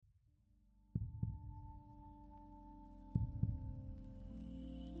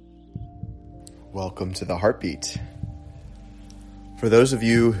Welcome to the Heartbeat. For those of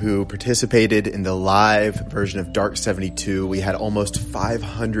you who participated in the live version of Dark 72, we had almost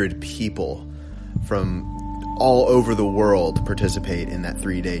 500 people from all over the world participate in that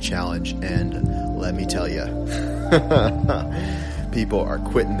 3-day challenge. And let me tell you, people are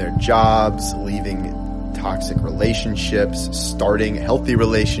quitting their jobs, leaving toxic relationships, starting healthy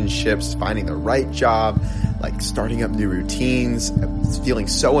relationships, finding the right job, like starting up new routines, feeling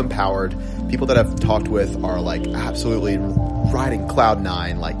so empowered. People that I've talked with are like absolutely riding cloud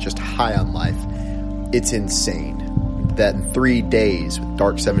nine, like just high on life. It's insane that in 3 days with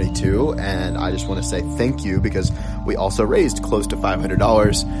Dark 72. And I just want to say thank you because we also raised close to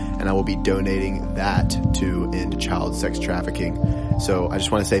 $500 and I will be donating that to end child sex trafficking. So I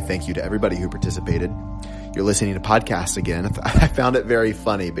just want to say thank you to everybody who participated. You're listening to podcasts again. I found it very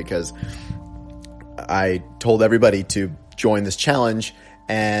funny because I told everybody to join this challenge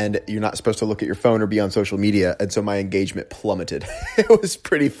and you're not supposed to look at your phone or be on social media. And so my engagement plummeted. It was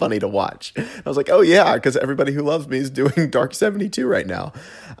pretty funny to watch. I was like, oh yeah, because everybody who loves me is doing Dark 72 right now.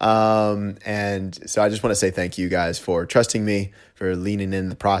 And so I just want to say thank you guys for trusting me, for leaning in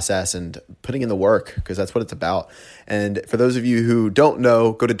the process and putting in the work, because that's what it's about. And for those of you who don't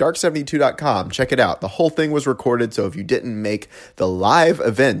know, go to dark72.com. Check it out. The whole thing was recorded. So if you didn't make the live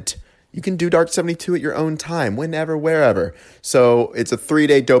event, you can do Dark 72 at your own time, whenever, wherever. So it's a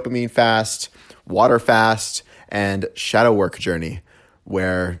 3-day dopamine fast, water fast, and shadow work journey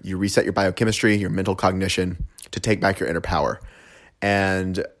where you reset your biochemistry, your mental cognition to take back your inner power.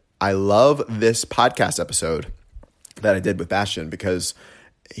 And I love this podcast episode that I did with Bastian because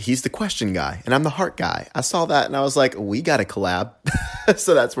he's the question guy and I'm the heart guy. I saw that and I was like, we got to collab.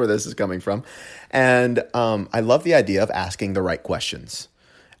 So that's where this is coming from. And I love the idea of asking the right questions.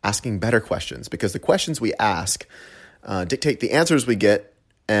 Asking better questions, because the questions we ask dictate the answers we get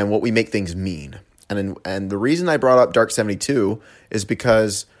and what we make things mean. And the reason I brought up Dark 72 is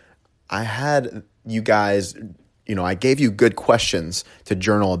because I had you guys, I gave you good questions to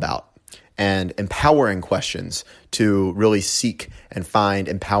journal about and empowering questions to really seek and find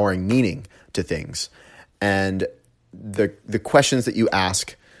empowering meaning to things. And the questions that you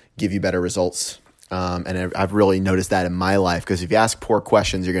ask give you better results. And I've really noticed that in my life, because if you ask poor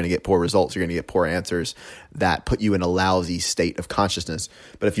questions, you're going to get poor results. You're going to get poor answers that put you in a lousy state of consciousness.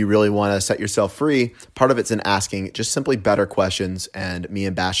 But if you really want to set yourself free, part of it's in asking just simply better questions. And me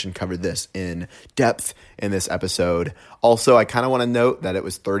and Bastian covered this in depth in this episode. Also, I kind of want to note that it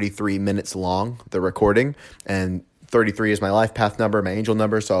was 33 minutes long, the recording, and 33 is my life path number, my angel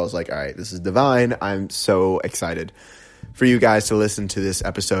number. So I was like, all right, this is divine. I'm so excited for you guys to listen to this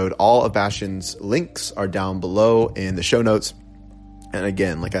episode. All of Bastian's links are down below in the show notes. And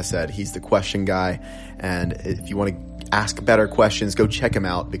again, like I said, he's the question guy. And if you want to ask better questions, go check him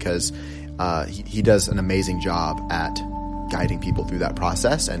out because he does an amazing job at guiding people through that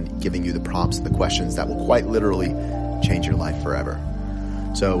process and giving you the prompts and the questions that will quite literally change your life forever.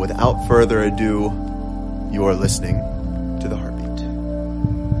 So without further ado, you are listening to The Heartbeat.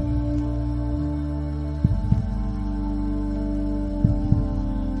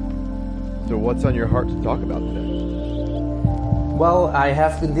 So what's on your heart to talk about today? Well, I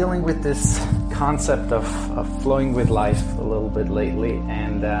have been dealing with this concept of flowing with life a little bit lately,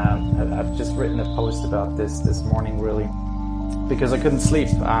 and I've just written a post about this morning, really, because I couldn't sleep.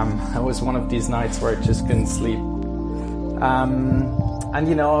 It was one of these nights where I just couldn't sleep. And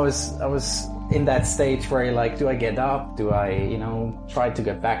I was in that stage where you're like, do I get up? Do I, try to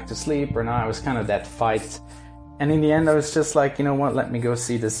get back to sleep or not? I was kind of that fight. And in the end, I was just like, you know what, let me go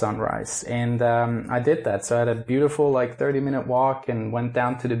see the sunrise. And I did that. So I had a beautiful 30-minute walk and went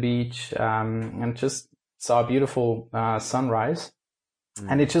down to the beach and just saw a beautiful sunrise.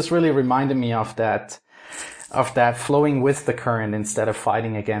 And it just really reminded me of that flowing with the current instead of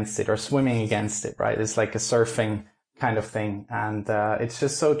fighting against it or swimming against it, right? It's like a surfing kind of thing. And it's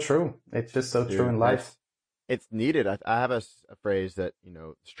just so true. It's just so true in life. It's needed. I have a phrase that,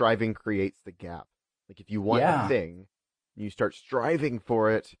 striving creates the gap. Like if you want a thing, you start striving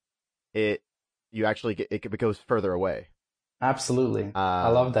for it, it goes further away. Absolutely. I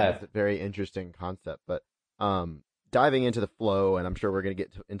love that. It's a very interesting concept. But diving into the flow, and I'm sure we're going to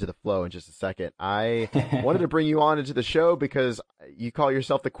get into the flow in just a second. I wanted to bring you on into the show because you call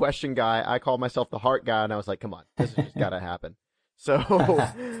yourself the question guy. I call myself the heart guy. And I was like, come on, this has just got to happen. So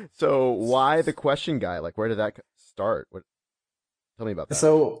why the question guy? Like, where did that start? Tell me about that.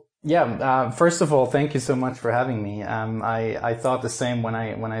 So Yeah. First of all, thank you so much for having me. I thought the same when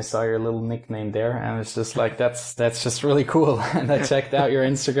I saw your little nickname there, and it's just like that's just really cool. And I checked out your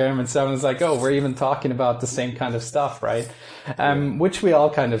Instagram, and so I was like, oh, we're even talking about the same kind of stuff, right? Yeah. Which we all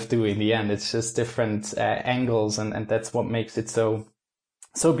kind of do in the end. It's just different angles, and that's what makes it so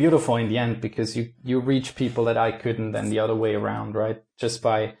beautiful in the end, because you reach people that I couldn't, and the other way around, right? Just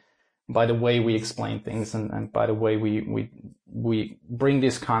by the way we explain things, and by the way we bring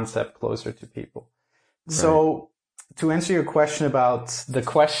this concept closer to people. Right. So to answer your question about the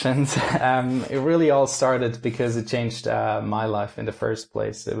questions, it really all started because it changed my life in the first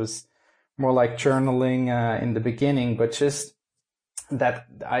place. It was more like journaling in the beginning, but just that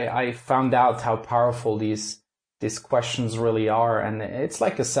I found out how powerful these questions really are. And it's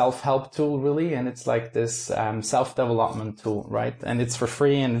like a self-help tool, really. And it's like this self-development tool, right? And it's for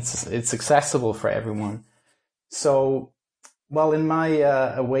free, and it's accessible for everyone. So, well, in my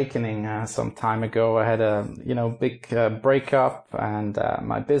awakening some time ago, I had a big breakup, and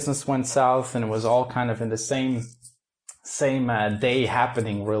my business went south, and it was all kind of in the same day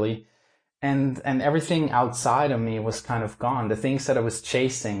happening, really. And everything outside of me was kind of gone. The things that I was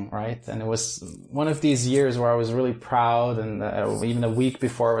chasing, right? And it was one of these years where I was really proud, and even a week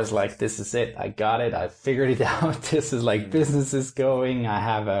before I was like, this is it. I got it. I figured it out. This is like, business is going. I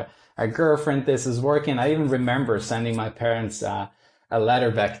have a girlfriend. This is working. I even remember sending my parents a letter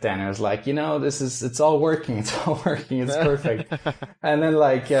back then. I was like, it's all working. It's all working. It's perfect. And then a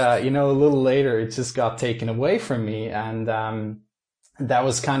little later, it just got taken away from me. And, that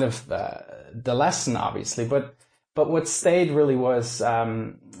was kind of the lesson, obviously, but what stayed really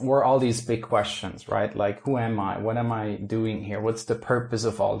were all these big questions, right? Like, who am I? What am I doing here? What's the purpose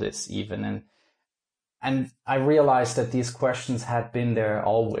of all this, even? And I realized that these questions had been there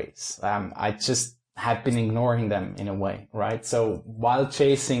always. I just had been ignoring them in a way, right? So while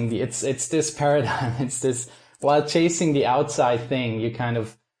chasing it's this paradigm, while chasing the outside thing, you kind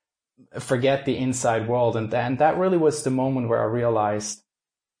of forget the inside world. And that really was the moment where I realized,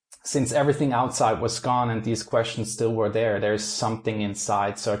 since everything outside was gone and these questions still were there, there's something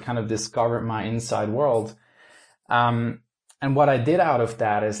inside. So I kind of discovered my inside world. And what I did out of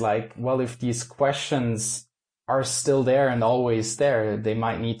that is like, well, if these questions are still there and always there, they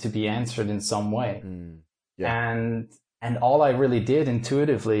might need to be answered in some way. Yeah. And all I really did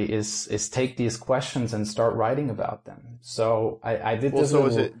intuitively is take these questions and start writing about them. So I did this. Well,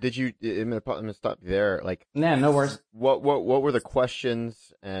 so I'm gonna stop you there. Like, yeah, no worries. What were the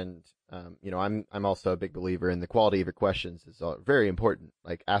questions? And I'm also a big believer in the quality of your questions is very important.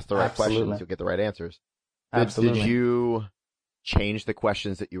 Like, ask the right questions, you'll get the right answers. Absolutely. Did you change the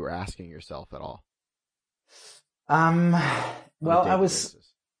questions that you were asking yourself at all? Well, I was.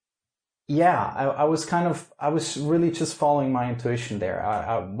 Yeah, I was really just following my intuition there.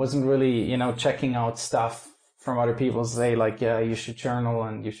 I wasn't really, checking out stuff from other people, say like, yeah, you should journal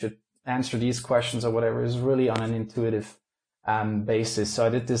and you should answer these questions or whatever. It was really on an intuitive basis. So I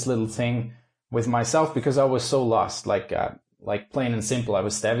did this little thing with myself because I was so lost, like plain and simple. I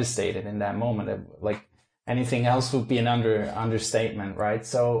was devastated in that moment. Like, anything else would be an understatement, right?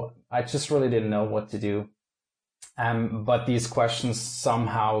 So I just really didn't know what to do. But these questions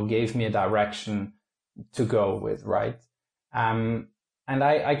somehow gave me a direction to go with, right? And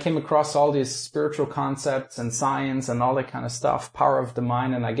I came across all these spiritual concepts and science and all that kind of stuff, power of the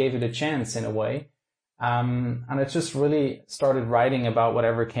mind, and I gave it a chance in a way. And I just really started writing about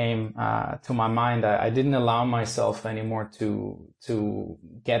whatever came to my mind. I didn't allow myself anymore to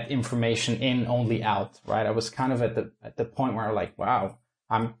get information in, only out, right? I was kind of at the point where I'm like, wow,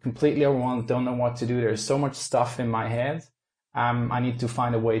 I'm completely overwhelmed, don't know what to do. There's so much stuff in my head. I need to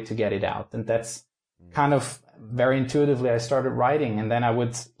find a way to get it out. And that's kind of very intuitively, I started writing. And then I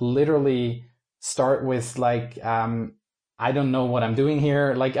would literally start with like, I don't know what I'm doing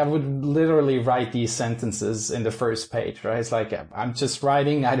here. Like, I would literally write these sentences in the first page, right? It's like, I'm just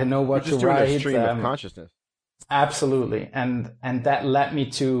writing. I don't know what to write. You're just doing a stream of consciousness. Absolutely. And that led me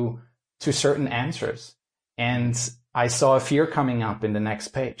to certain answers. And I saw a fear coming up in the next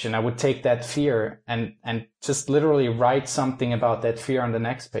page, and I would take that fear and just literally write something about that fear on the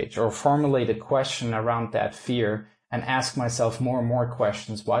next page, or formulate a question around that fear and ask myself more and more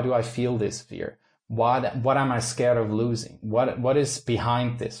questions. Why do I feel this fear? What am I scared of losing? What is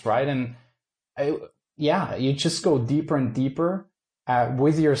behind this, right? And you just go deeper and deeper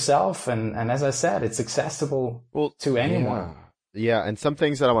with yourself. And as I said, it's accessible to anyone. Yeah. And some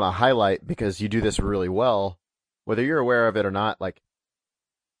things that I want to highlight, because you do this really well, whether you're aware of it or not, like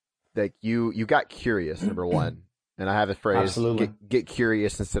you got curious, number one. And I have a phrase, get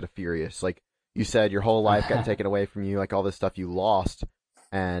curious instead of furious. Like you said, your whole life got taken away from you, like all this stuff you lost.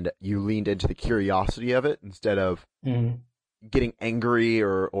 and you leaned into the curiosity of it instead of Mm-hmm. getting angry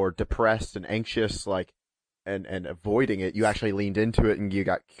or depressed and anxious, like, and avoiding it. You actually leaned into it and you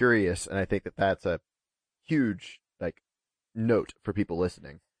got curious. And I think that that's a huge, like, note for people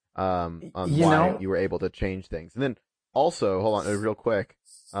listening, on why you were able to change things. And then also, hold on real quick,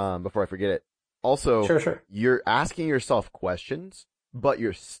 before I forget it. Also, Sure. You're asking yourself questions, but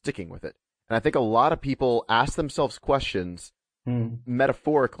you're sticking with it. And I think a lot of people ask themselves questions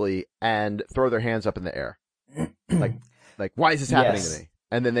metaphorically and throw their hands up in the air. Like, why is this happening to me?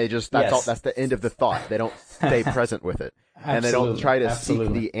 And then they just, that's the end of the thought. They don't stay present with it. And they don't try to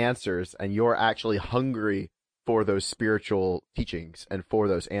seek the answers, and you're actually hungry for those spiritual teachings and for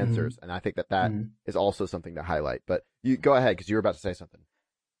those answers. And I think that is also something to highlight. But you go ahead, because you were about to say something.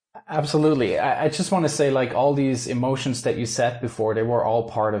 Absolutely. I just want to say, like, all these emotions that you said before, they were all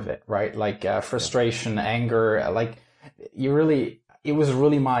part of it, right? Like, frustration, anger, like, it was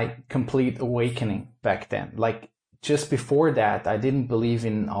really my complete awakening back then. Like, just before that, I didn't believe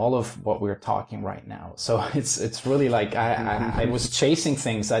in all of what we're talking right now. So it's really like, I was chasing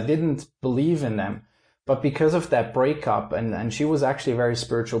things. I didn't believe in them. But because of that breakup, and she was actually a very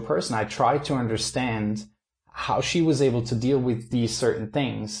spiritual person, I tried to understand how she was able to deal with these certain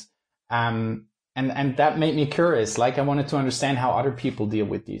things. And that made me curious. Like, I wanted to understand how other people deal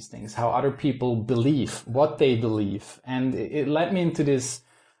with these things, how other people believe, what they believe. And it led me into this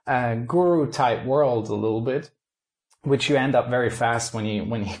guru type world a little bit, which you end up very fast when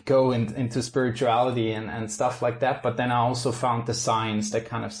you go into spirituality and stuff like that. But then I also found the science that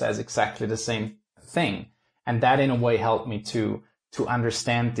kind of says exactly the same thing. And that in a way helped me to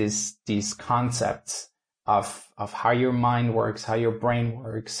understand these concepts of how your mind works, how your brain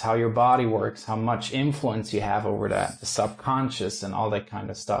works, how your body works, how much influence you have over the subconscious and all that kind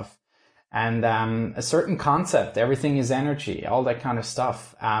of stuff. And a certain concept, everything is energy, all that kind of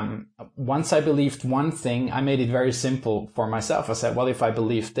stuff. Once I believed one thing, I made it very simple for myself. I said, well, if I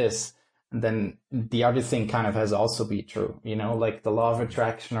believe this, then the other thing kind of has also be true, like the law of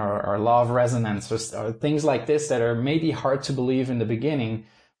attraction or law of resonance or things like this that are maybe hard to believe in the beginning.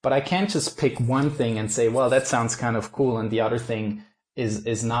 But I can't just pick one thing and say, well, that sounds kind of cool, and the other thing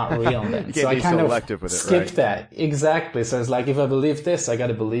is not real. Then. So I kind of skipped that. Exactly. So it's like, if I believe this, I got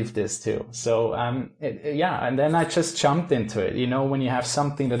to believe this too. So, and then I just jumped into it. When you have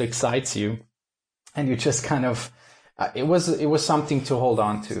something that excites you and you just kind of, it was something to hold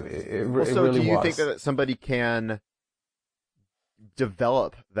on to. It really was. Do you think that somebody can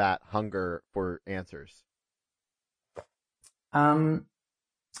develop that hunger for answers?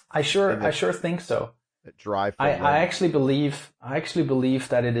 I sure think so. That drive. I actually believe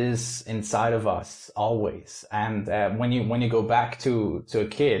that it is inside of us always. And when you go back to a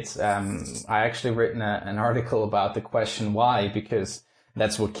kid, I actually written an article about the question why, because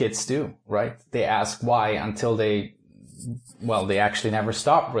that's what kids do, right? They ask why until they actually never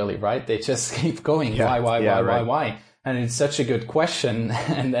stop, really, right? They just keep going. Yeah. Why? And it's such a good question.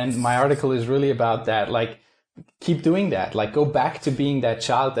 And my article is really about that. Like, keep doing that. Like, go back to being that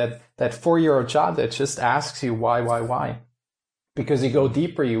child, that 4-year-old child that just asks you why. Because you go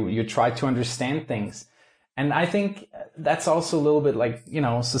deeper, you try to understand things. And I think that's also a little bit like,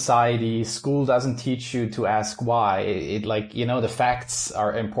 society, school doesn't teach you to ask why. The facts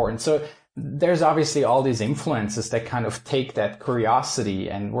are important. So there's obviously all these influences that kind of take that curiosity,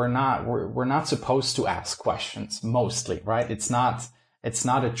 and we're not supposed to ask questions mostly, right? It's not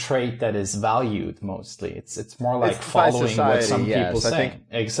a trait that is valued mostly. It's more like following society, what some people say.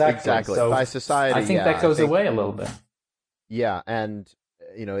 Exactly. So by society, I think that goes away a little bit. Yeah, and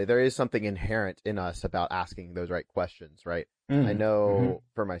there is something inherent in us about asking those right questions, right? I know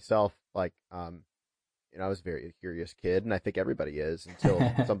for myself, like, I was a very curious kid, and I think everybody is until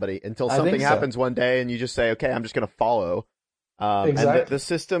something happens one day, and you just say, okay, I'm just going to follow. Exactly. And the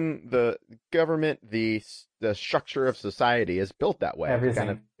system, the government, the structure of society is built that way.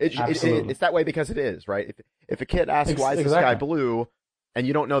 Everything. It's that way because it is, right? If a kid asks, why is the sky blue, and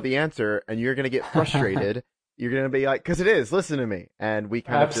you don't know the answer, and you're going to get frustrated, you're going to be like, because it is, listen to me. And we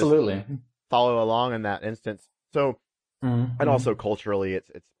kind of just follow along in that instance. So, and also culturally, it's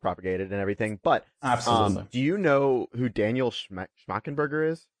propagated and everything. But absolutely. Do you know who Daniel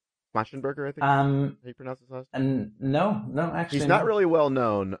Schmachenberger is? Schmachenberger, I think. How you pronounce his last name? No, actually. He's not really well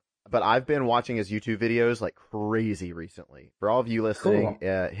known, but I've been watching his YouTube videos like crazy recently. For all of you listening,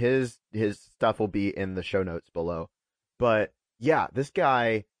 his stuff will be in the show notes below. But yeah, this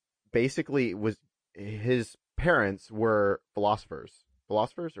guy basically his parents were philosophers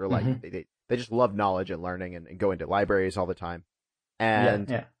or like they just love knowledge and learning and go into libraries all the time.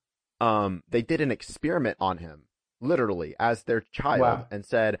 And they did an experiment on him literally as their child, Wow. and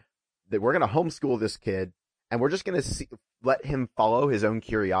said that we're going to homeschool this kid, and we're just going to let him follow his own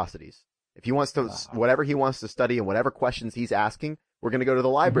curiosities. If he wants to, whatever he wants to study and whatever questions he's asking, we're going to go to the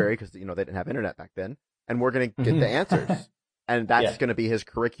library because, you know, they didn't have internet back then, and we're going to get the answers. And that's going to be his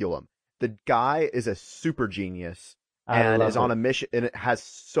curriculum. The guy is a super genius and is on a mission, and it has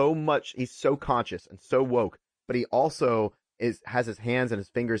so much, he's so conscious and so woke, but he also has his hands and his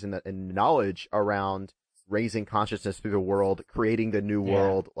fingers in knowledge around raising consciousness through the world, creating the new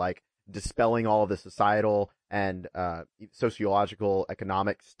world, like dispelling all of the societal and sociological,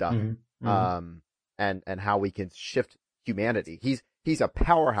 economic stuff, and how we can shift humanity. He's a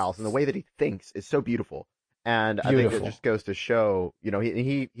powerhouse, and the way that he thinks is so beautiful. And I think it just goes to show, you know,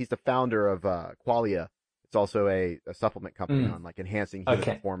 he's the founder of Qualia. It's also a supplement company on like enhancing human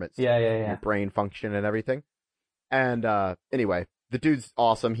performance, your brain function and everything. And anyway, the dude's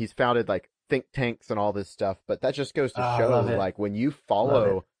awesome. He's founded like think tanks and all this stuff, but that just goes to show, like, when you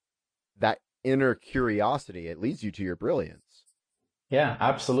follow that inner curiosity, it leads you to your brilliance. Yeah,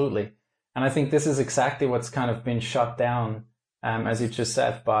 absolutely. And I think this is exactly what's kind of been shut down, as you just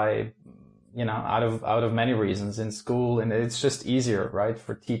said, by, you know, out of many reasons in school. And it's just easier, right,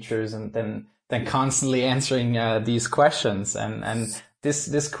 for teachers and than constantly answering these questions. And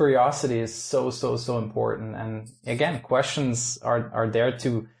this curiosity is so important. And again, questions are there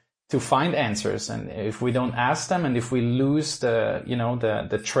to find answers. And if we don't ask them, and if we lose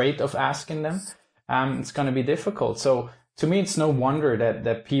the trait of asking them, it's going to be difficult. So to me, it's no wonder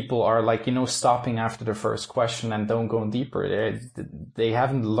that people are like, you know, stopping after the first question and don't go deeper. They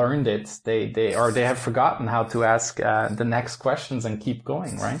haven't learned it. They have forgotten how to ask the next questions and keep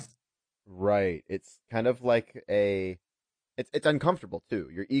going, right? Right. It's kind of like it's uncomfortable too.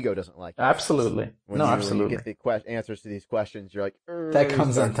 Your ego doesn't like it. Absolutely. Absolutely. When you get the answers to these questions, you're like, that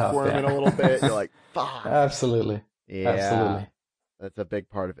comes on top. Squirming a little bit. You're like, fuck. Absolutely. Yeah. Absolutely. That's a big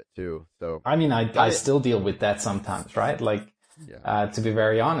part of it too. So I mean, I still deal with that sometimes, right? Like, to be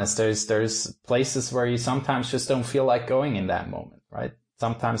very honest, there's places where you sometimes just don't feel like going in that moment, right?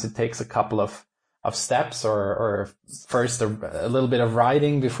 Sometimes it takes a couple of steps or first a little bit of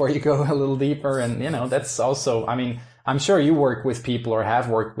writing before you go a little deeper. And, you know, that's also, I mean, I'm sure you work with people or have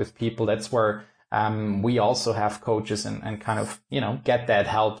worked with people. That's where we also have coaches and kind of, you know, get that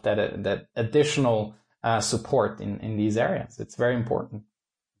help, that additional support in these areas. It's very important.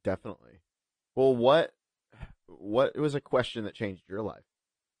 Definitely. Well, what was a question that changed your life?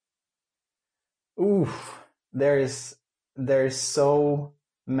 Oof, there's so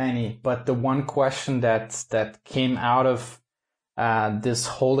many, but the one question that came out of this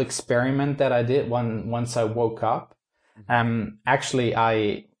whole experiment that I did once I woke up, actually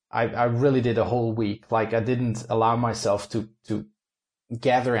I really did a whole week. Like, I didn't allow myself to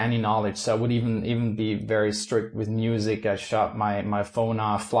gather any knowledge. So I would even be very strict with music. I shut my phone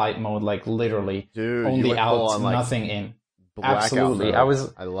off, flight mode, like literally. Dude, only out, on, like, nothing in. Absolutely. I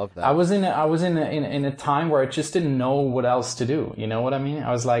love that. I was in a time where I just didn't know what else to do. You know what I mean?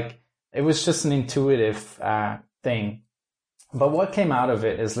 I was like, it was just an intuitive thing. But what came out of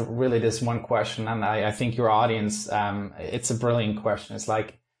it is really this one question, and I think your audience, it's a brilliant question. It's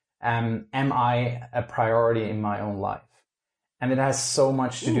like, am I a priority in my own life? And it has so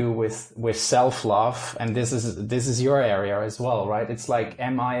much to do with self-love. And this is your area as well, right? It's like,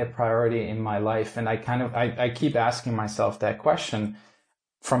 am I a priority in my life? And I keep asking myself that question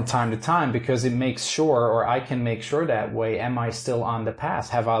from time to time, because it makes sure, or I can make sure that way, am I still on the path?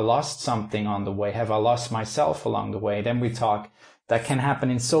 Have I lost something on the way? Have I lost myself along the way? Then we talk, that can happen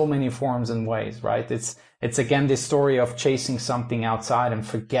in so many forms and ways, right? It's again this story of chasing something outside and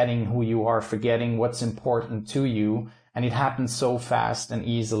forgetting who you are, forgetting what's important to you. And it happens so fast and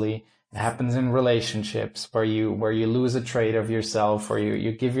easily. It happens in relationships where you lose a trait of yourself, or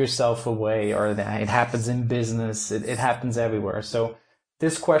you give yourself away, or it happens in business. It happens everywhere. So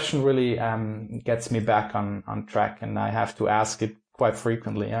this question really gets me back on track, and I have to ask it quite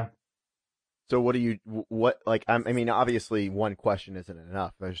frequently. Yeah. So I mean, obviously one question isn't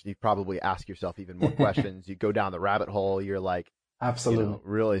enough. You probably ask yourself even more questions. You go down the rabbit hole. You're like, absolutely, you know,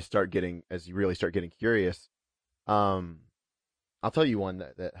 really start getting curious. I'll tell you one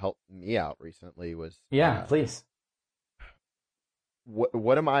that helped me out recently was, please. What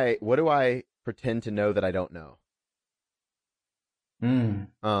do I pretend to know that I don't know?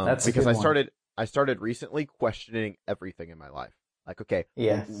 That's because I started recently questioning everything in my life. Like, okay,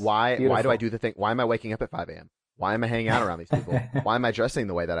 yes, why do I do the thing? Why am I waking up at 5 a.m.? Why am I hanging out around these people? Why am I dressing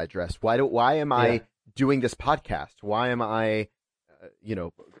the way that I dress? Why am I doing this podcast? Why am I,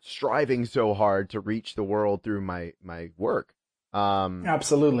 striving so hard to reach the world through my work?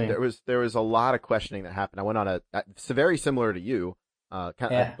 Absolutely. There was a lot of questioning that happened. I went on it's very similar to you, kind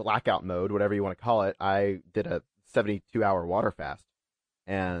of like blackout mode, whatever you want to call it. I did a 72-hour water fast,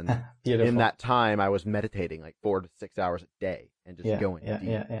 and in that time I was meditating like 4 to 6 hours a day and just going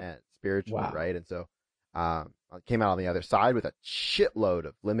deep and spiritually, right? And so I came out on the other side with a shitload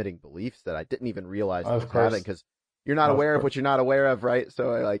of limiting beliefs that I didn't even realize I was having, because you're not aware of what you're not aware of, right?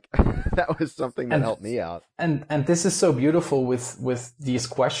 So I that was something that helped me out. And this is so beautiful with these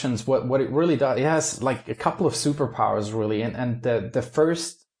questions. What it really does, it has like a couple of superpowers really. And the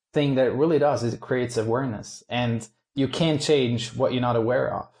first thing that it really does is it creates awareness, and you can't change what you're not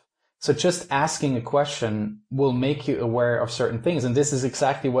aware of. So just asking a question will make you aware of certain things. And this is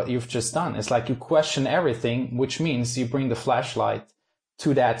exactly what you've just done. It's like you question everything, which means you bring the flashlight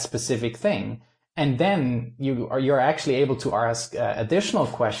to that specific thing. And then you're actually able to ask additional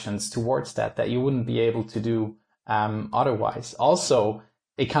questions towards that you wouldn't be able to do otherwise. Also,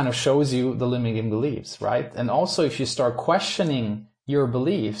 it kind of shows you the limiting beliefs, right? And also, if you start questioning your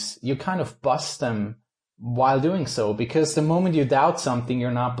beliefs, you kind of bust them while doing so, because the moment you doubt something,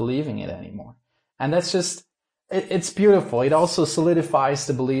 you're not believing it anymore. And that's just, it's beautiful. It also solidifies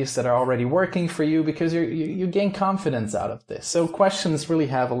the beliefs that are already working for you, because you gain confidence out of this. So questions really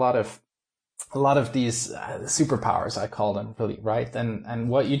have a lot of these superpowers, I call them, really, right? And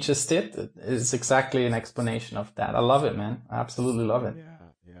what you just did is exactly an explanation of that. I love it, man. I absolutely love it.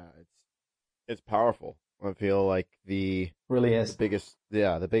 Yeah, it's powerful. I feel like really is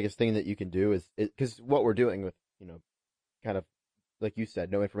the biggest thing that you can do is, because what we're doing with, kind of like you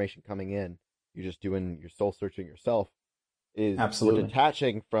said, no information coming in, you're just doing your soul searching yourself, is absolutely we're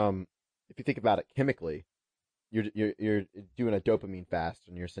detaching from, if you think about it chemically, you're doing a dopamine fast,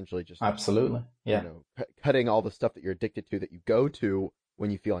 and you're essentially just absolutely cutting all the stuff that you're addicted to, that you go to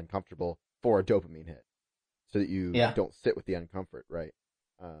when you feel uncomfortable, for a dopamine hit, so that you don't sit with the uncomfort, right?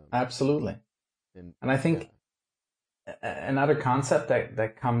 Absolutely. And I think another concept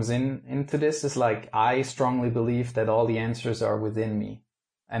that comes into this is, like, I strongly believe that all the answers are within me,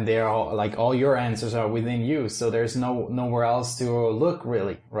 and they are all your answers are within you. So there's nowhere else to look,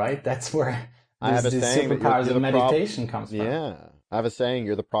 really, right? That's where this superpowers of meditation comes from. Yeah. I have a saying,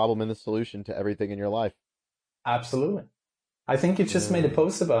 you're the problem and the solution to everything in your life. Absolutely. I think you just made a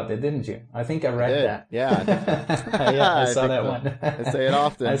post about it, didn't you? I think I read that. Yeah. I saw that one. I say it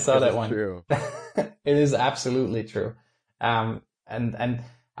often. I saw that one. True. It is absolutely true. And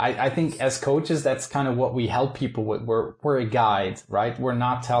I think as coaches, that's kind of what we help people with. We're a guide, right? We're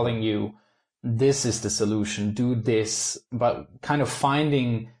not telling you this is the solution, do this, but kind of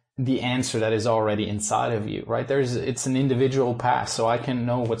finding the answer that is already inside of you, right? It's an individual path, so I can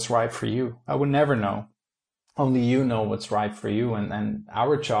know what's right for you. I would never know. Only you know what's right for you. And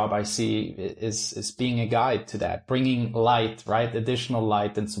our job, I see, is being a guide to that, bringing light, right? Additional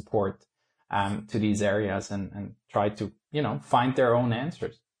light and support to these areas, and try to, find their own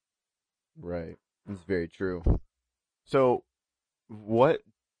answers. Right. That's very true. So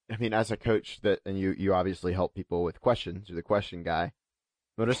as a coach and you obviously help people with questions, you're the question guy.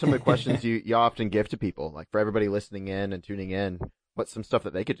 What are some of the questions you often give to people? Like, for everybody listening in and tuning in, what's some stuff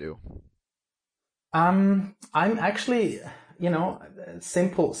that they could do? I'm actually,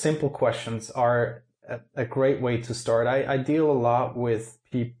 simple questions are a great way to start. I deal a lot with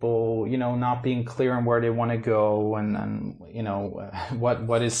people, not being clear on where they want to go, and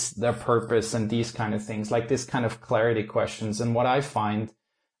what is their purpose, and these kind of things, like this kind of clarity questions. And what I find,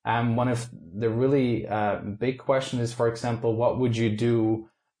 one of the really big questions is, for example, what would you do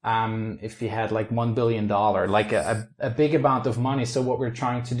if you had like $1 billion, like a big amount of money? So what we're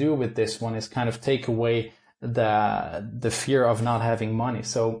trying to do with this one is kind of take away the fear of not having money.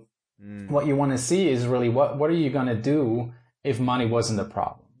 So what you want to see is really what are you going to do if money wasn't a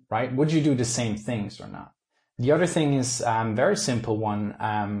problem, right? Would you do the same things or not? The other thing is very simple one.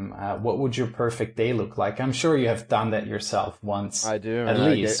 What would your perfect day look like? I'm sure you have done that yourself once. I do. At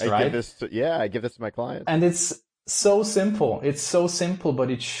least, right? I give this to my clients. And it's so simple. It's so simple, but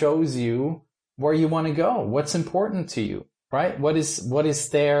it shows you where you want to go. What's important to you, right? What is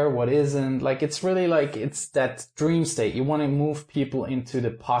there? What isn't? Like, it's really like, it's that dream state. You want to move people into the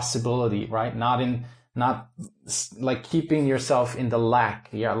possibility, right? Not like keeping yourself in the lack.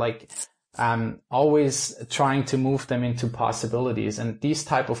 Yeah. Like, always trying to move them into possibilities. And these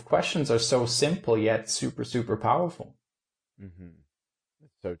type of questions are so simple, yet super, super powerful. Mm-hmm.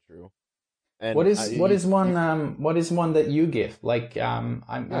 That's so true. And what is one that you give? Like,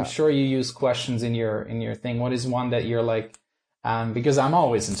 I'm sure you use questions in your thing. What is one that you're like, because I'm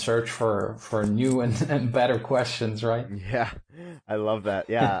always in search for new and better questions, right? Yeah, I love that.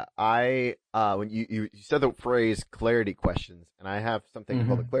 Yeah, when you said the phrase clarity questions, and I have something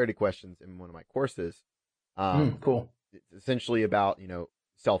called the Hmm. clarity questions in one of my courses. Um, Cool. it's essentially about,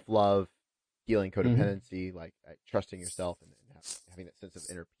 self love, healing Hmm. codependency, like trusting yourself and having that sense of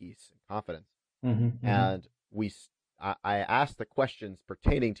inner peace and confidence. Hmm. Hmm. And I asked the questions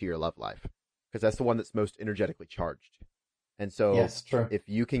pertaining to your love life because that's the one that's most energetically charged. And so Yes, true. if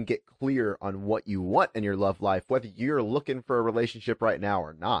you can get clear on what you want in your love life, whether you're looking for a relationship right now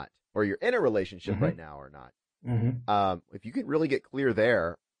or not, or you're in a relationship Hmm. right now or not, Hmm. if you can really get clear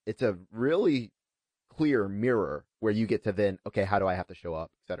there, it's a really clear mirror where you get to then, okay, how do I have to show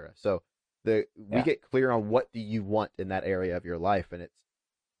up, etc. So we Yeah. get clear on what do you want in that area of your life, and it's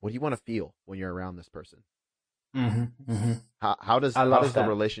what do you want to feel when you're around this person? Hmm. Hmm. How does I how love does the that.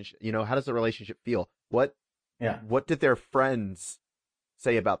 relationship, how does the relationship feel? What Yeah. what did their friends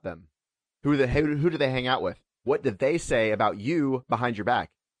say about them? Who do they hang out with? What did they say about you behind your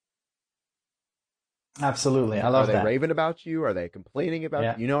back? Absolutely. I Are love they that. raving about you? Are they complaining about you?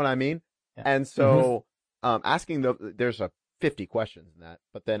 Yeah. You know what I mean? Yeah. And Hmm. so, asking there's a 50 questions in that,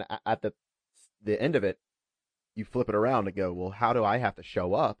 but then at the end of it, you flip it around and go, well, how do I have to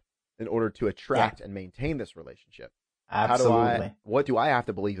show up in order to Yeah. attract and maintain this relationship? Absolutely. What do I have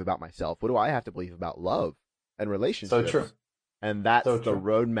to believe about myself? What do I have to believe about love and So true. relationships? And that's So the true.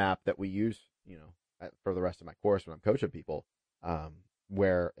 roadmap that we use, for the rest of my course when I'm coaching people.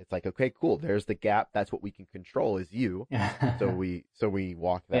 Where it's like, okay, cool. There's the gap. That's what we can control is you. Yeah. So we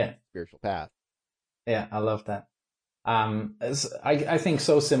walk that Yeah. spiritual path. Yeah. I love that. I think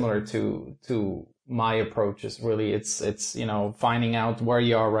so similar to my approach is really it's finding out where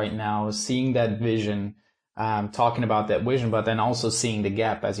you are right now, seeing that vision, talking about that vision, but then also seeing the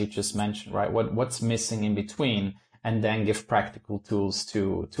gap as you just mentioned, right? What's missing in between, and then give practical tools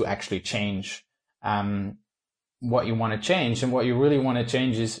to actually change um, what you want to change. And what you really want to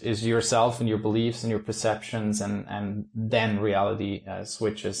change is yourself and your beliefs and your perceptions, and then reality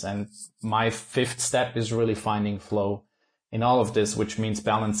switches. And my fifth step is really finding flow in all of this, which means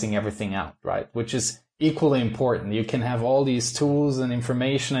balancing everything out, right? Which is equally important. You can have all these tools and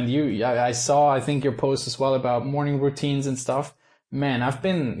information, and I saw, I think your post as well about morning routines and stuff. Man, I've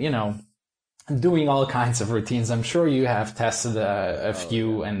been, doing all kinds of routines. I'm sure you have tested a Oh yeah.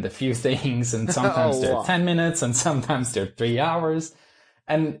 few and a few things, and A sometimes they're lot. 10 minutes and sometimes they're 3 hours.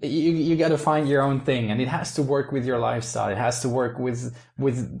 And you got to find your own thing, and it has to work with your lifestyle. It has to work with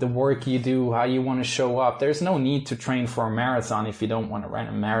the work you do, how you want to show up. There's no need to train for a marathon if you don't want to run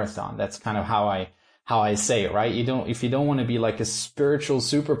a marathon. That's kind of how I say it, right? If you don't want to be like a spiritual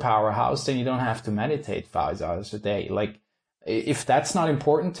superpower house, then you don't have to meditate 5 hours a day. Like, if that's not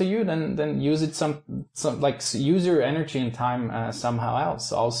important to you, then use it some like use your energy and time somehow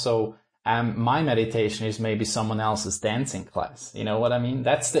else. Also, my meditation is maybe someone else's dancing class. You know what I mean?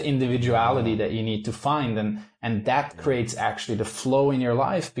 That's the individuality Yeah. that you need to find, and that Yeah. creates actually the flow in your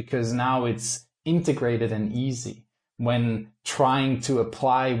life, because now it's integrated and easy. When trying to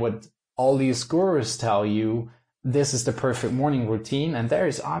apply what all these gurus tell you, this is the perfect morning routine, and there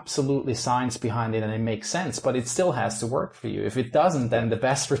is absolutely science behind it, and it makes sense, but it still has to work for you. If it doesn't, Yeah. then the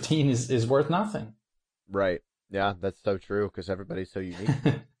best routine is worth nothing. Right. Yeah, that's so true because everybody's so unique.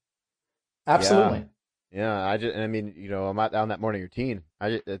 Yeah. Absolutely. Yeah, I mean, I'm not on that morning routine.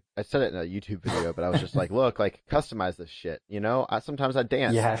 I said it in a YouTube video, but I was just like, look, like customize this shit. Sometimes I You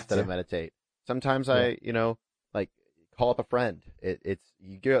dance have instead of to. meditate. Sometimes Yeah. like call up a friend. It's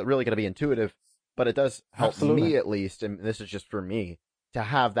really got to be intuitive, but it does help Absolutely. me at least, and this is just for me to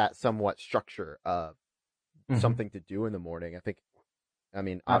have that somewhat structure of Hmm. something to do in the morning. I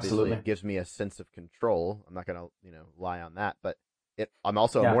mean, obviously, Absolutely. it gives me a sense of control. I'm not gonna, lie on that, but I'm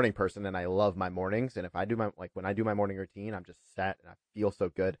also a Yeah. morning person, and I love my mornings. And if I do when I do my morning routine, I'm just set and I feel so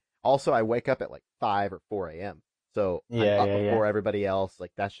good. Also, I wake up at like 5 or 4 a.m., so I'm Yeah. up Yeah. Yeah. before everybody else.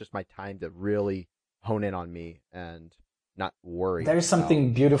 Like that's just my time to really hone in on me and not worry There's about.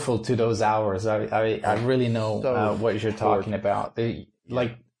 something beautiful to those hours. I Oh, really know so what you're talking gorgeous. about. Yeah.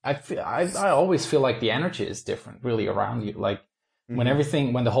 Like I always feel like the energy is different, really, around you. Like Hmm.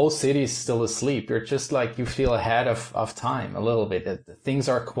 when the whole city is still asleep, you're just like, you feel ahead of time a little bit. Things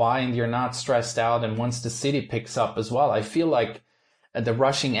are quiet, you're not stressed out, and once the city picks up as well, I feel like the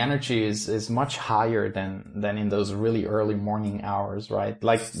rushing energy is much higher than in those really early morning hours, right?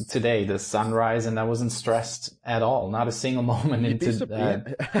 Like today, the sunrise, and I wasn't stressed at all, not a single moment You'd be into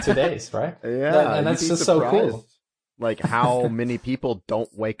surprised. 2 days, right? Yeah, And you'd that's be just so surprised cool. like how many people don't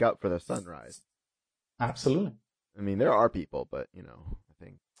wake up for the sunrise. Absolutely. I mean, there are people, but I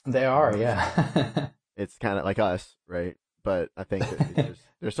think They for the are, most part, yeah. it's kind of like us, right? but I think that it's just,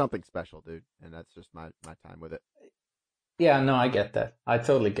 there's something special, dude. And that's just my time with it. Yeah, no, I get that. I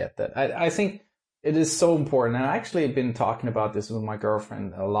totally get that. I think it is so important. And I actually have been talking about this with my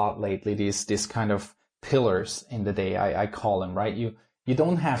girlfriend a lot lately. These kind of pillars in the day, I call them, right? You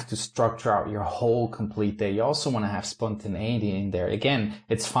don't have to structure out your whole complete day. You also want to have spontaneity in there. Again,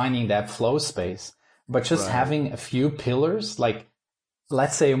 it's finding that flow space, but just Right. having a few pillars, like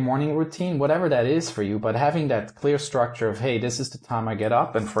let's say a morning routine, whatever that is for you, but having that clear structure of, hey, this is the time I get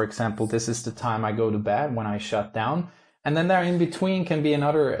up. And for example, this is the time I go to bed when I shut down. And then there in between can be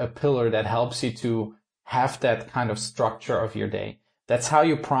a pillar that helps you to have that kind of structure of your day. That's how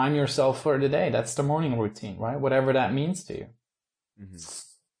you prime yourself for the day. That's the morning routine, right? Whatever that means to you. Mm-hmm.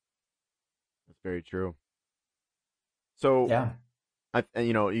 That's very true. So, Yeah.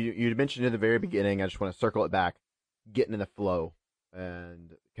 you mentioned in the very beginning, I just want to circle it back, getting in the flow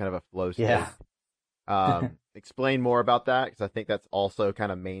and kind of a flow state. Yeah. Explain more about that, because I think that's also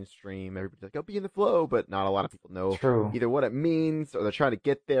kind of mainstream. Everybody's like, "Oh, be in the flow," but not a lot of people know True. either what it means, or they're trying to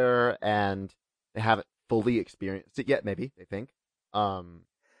get there and they haven't fully experienced it yet. Maybe they think.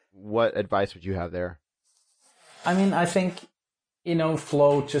 What advice would you have there? I mean, I think,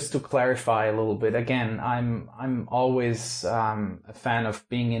 flow, just to clarify a little bit, again, I'm always a fan of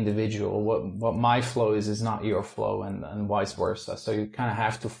being individual. What my flow is not your flow, and vice versa. So you kind of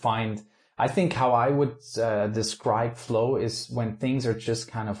have to find, I think how I would describe flow is when things are just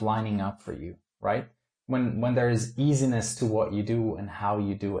kind of lining up for you, right? When there is easiness to what you do and how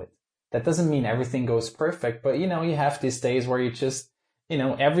you do it. That doesn't mean everything goes perfect, but you have these days where you just,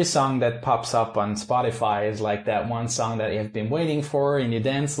 every song that pops up on Spotify is like that one song that you've been waiting for, and you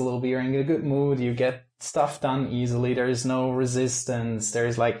dance a little bit, you're in a good mood, you get stuff done easily, there is no resistance,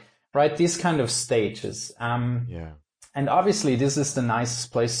 there's like, right, these kind of stages. Yeah. And obviously this is the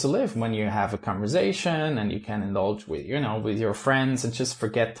nicest place to live when you have a conversation and you can indulge with, with your friends and just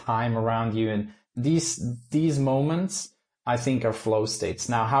forget time around you. And these moments, I think, are flow states.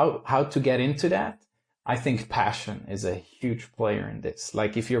 Now, how to get into that? I think passion is a huge player in this.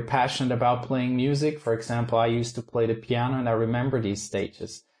 Like if you're passionate about playing music, for example, I used to play the piano and I remember these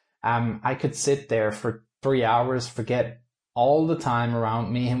stages. I could sit there for 3 hours, forget all the time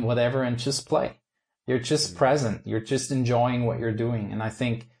around me and whatever, and just play. You're just present. You're just enjoying what you're doing. And I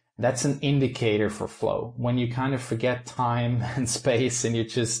think that's an indicator for flow. When you kind of forget time and space and you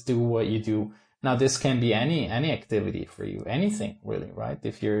just do what you do. Now, this can be any activity for you, anything really, right?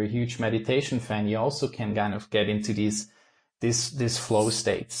 If you're a huge meditation fan, you also can kind of get into these flow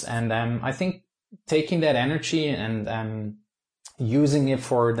states. And I think taking that energy and using it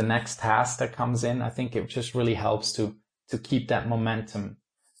for the next task that comes in, I think it just really helps to keep that momentum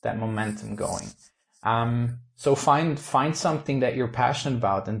going. So find something that you're passionate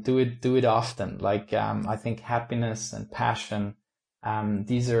about and do it often. Like I think happiness and passion.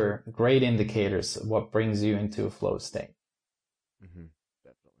 These are great indicators of what brings you into a flow state. Mm-hmm.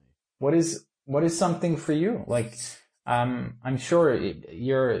 Definitely. What is something for you? Like, I'm sure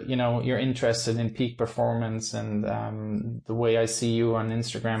you're interested in peak performance and, the way I see you on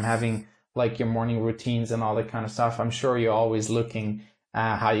Instagram having like your morning routines and all that kind of stuff. I'm sure you're always looking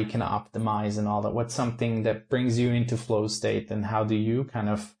how you can optimize and all that. What's something that brings you into flow state, and how do you kind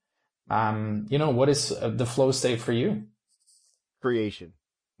of, what is the flow state for you? Creation.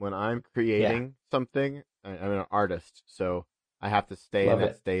 When I'm creating something, I'm an artist, so I have to stay in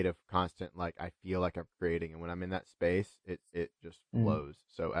that state of constant, like, I feel like I'm creating, and when I'm in that space, it just flows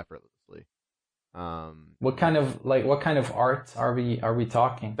so effortlessly. What kind of art are we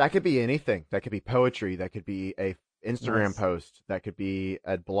talking? That could be anything. That could be poetry. That could be a Instagram post. That could be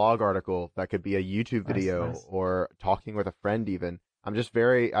a blog article. That could be a YouTube video, or talking with a friend. Even I'm just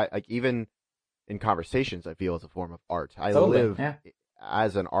very like, even in conversations, I feel it's a form of art. I live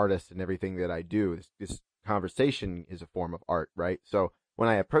as an artist in everything that I do. This conversation is a form of art, right? So when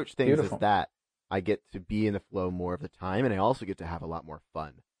I approach things as that, I get to be in the flow more of the time, and I also get to have a lot more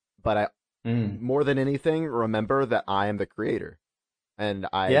fun. But I, more than anything, remember that I am the creator, and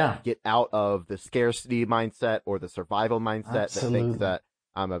I get out of the scarcity mindset or the survival mindset that thinks that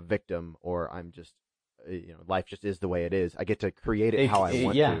I'm a victim, or I'm just, life just is the way it is. I get to create it how I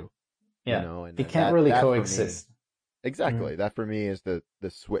want to. Yeah, and it can't really coexist. Exactly. That for me is the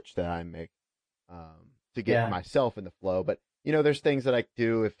switch that I make to get myself in the flow. But there's things that I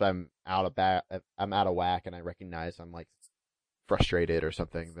do if I'm out of whack, and I recognize I'm like frustrated or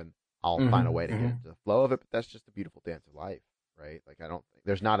something, then I'll find a way to get into the flow of it. But that's just the beautiful dance of life, right? Like, I don't think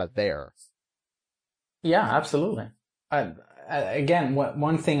there's not a there. Yeah, absolutely. Again,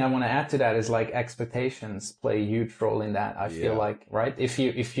 one thing I want to add to that is like expectations play a huge role in that. I feel like, right? If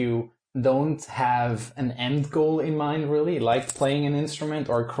you don't have an end goal in mind, really, like playing an instrument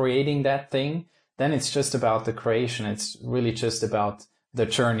or creating that thing, then it's just about the creation. It's really just about the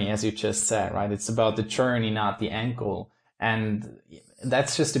journey, as you just said, right? It's about the journey, not the end goal. And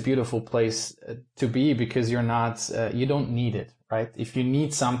that's just a beautiful place to be, because you're not, you don't need it, right? If you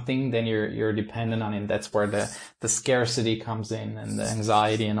need something, then you're dependent on it. That's where the scarcity comes in, and the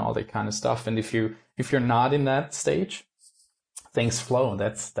anxiety and all that kind of stuff. And if you're not in that stage, things flow.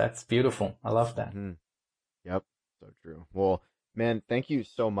 That's beautiful. I love that. Mm-hmm. Yep. So true. Well, man, thank you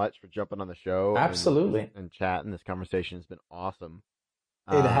so much for jumping on the show. Absolutely. And chatting. This conversation has been awesome.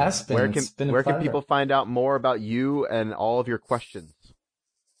 It has been. Where can people find out more about you and all of your questions?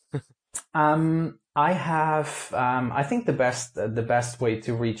 I have, I think the best way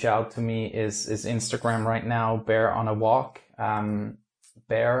to reach out to me is Instagram right now, Bear on a Walk.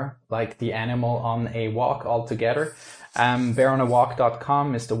 Bear, like the animal on a walk altogether.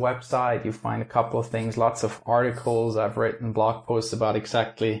 Bearonawalk.com is the website. You find a couple of things, lots of articles. I've written blog posts about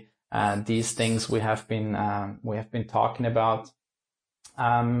exactly, these things we have been talking about.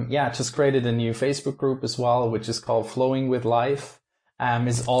 Just created a new Facebook group as well, which is called Flowing with Life.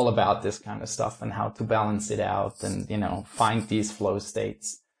 Is all about this kind of stuff and how to balance it out and, find these flow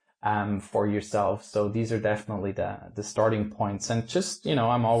states, for yourself. So these are definitely the starting points. And just,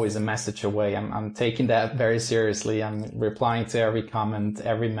 I'm always a message away. I'm taking that very seriously. I'm replying to every comment.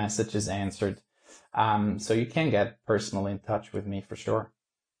 Every message is answered. So you can get personally in touch with me for sure.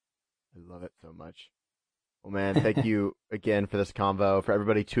 I love it so much. Well, man, thank you again for this convo. For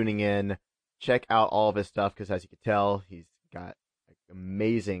everybody tuning in, check out all of his stuff, because as you can tell, he's got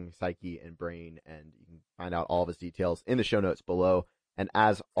amazing psyche and brain, and you can find out all of his details in the show notes below. And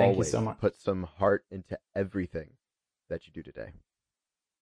as always, put some heart into everything that you do today.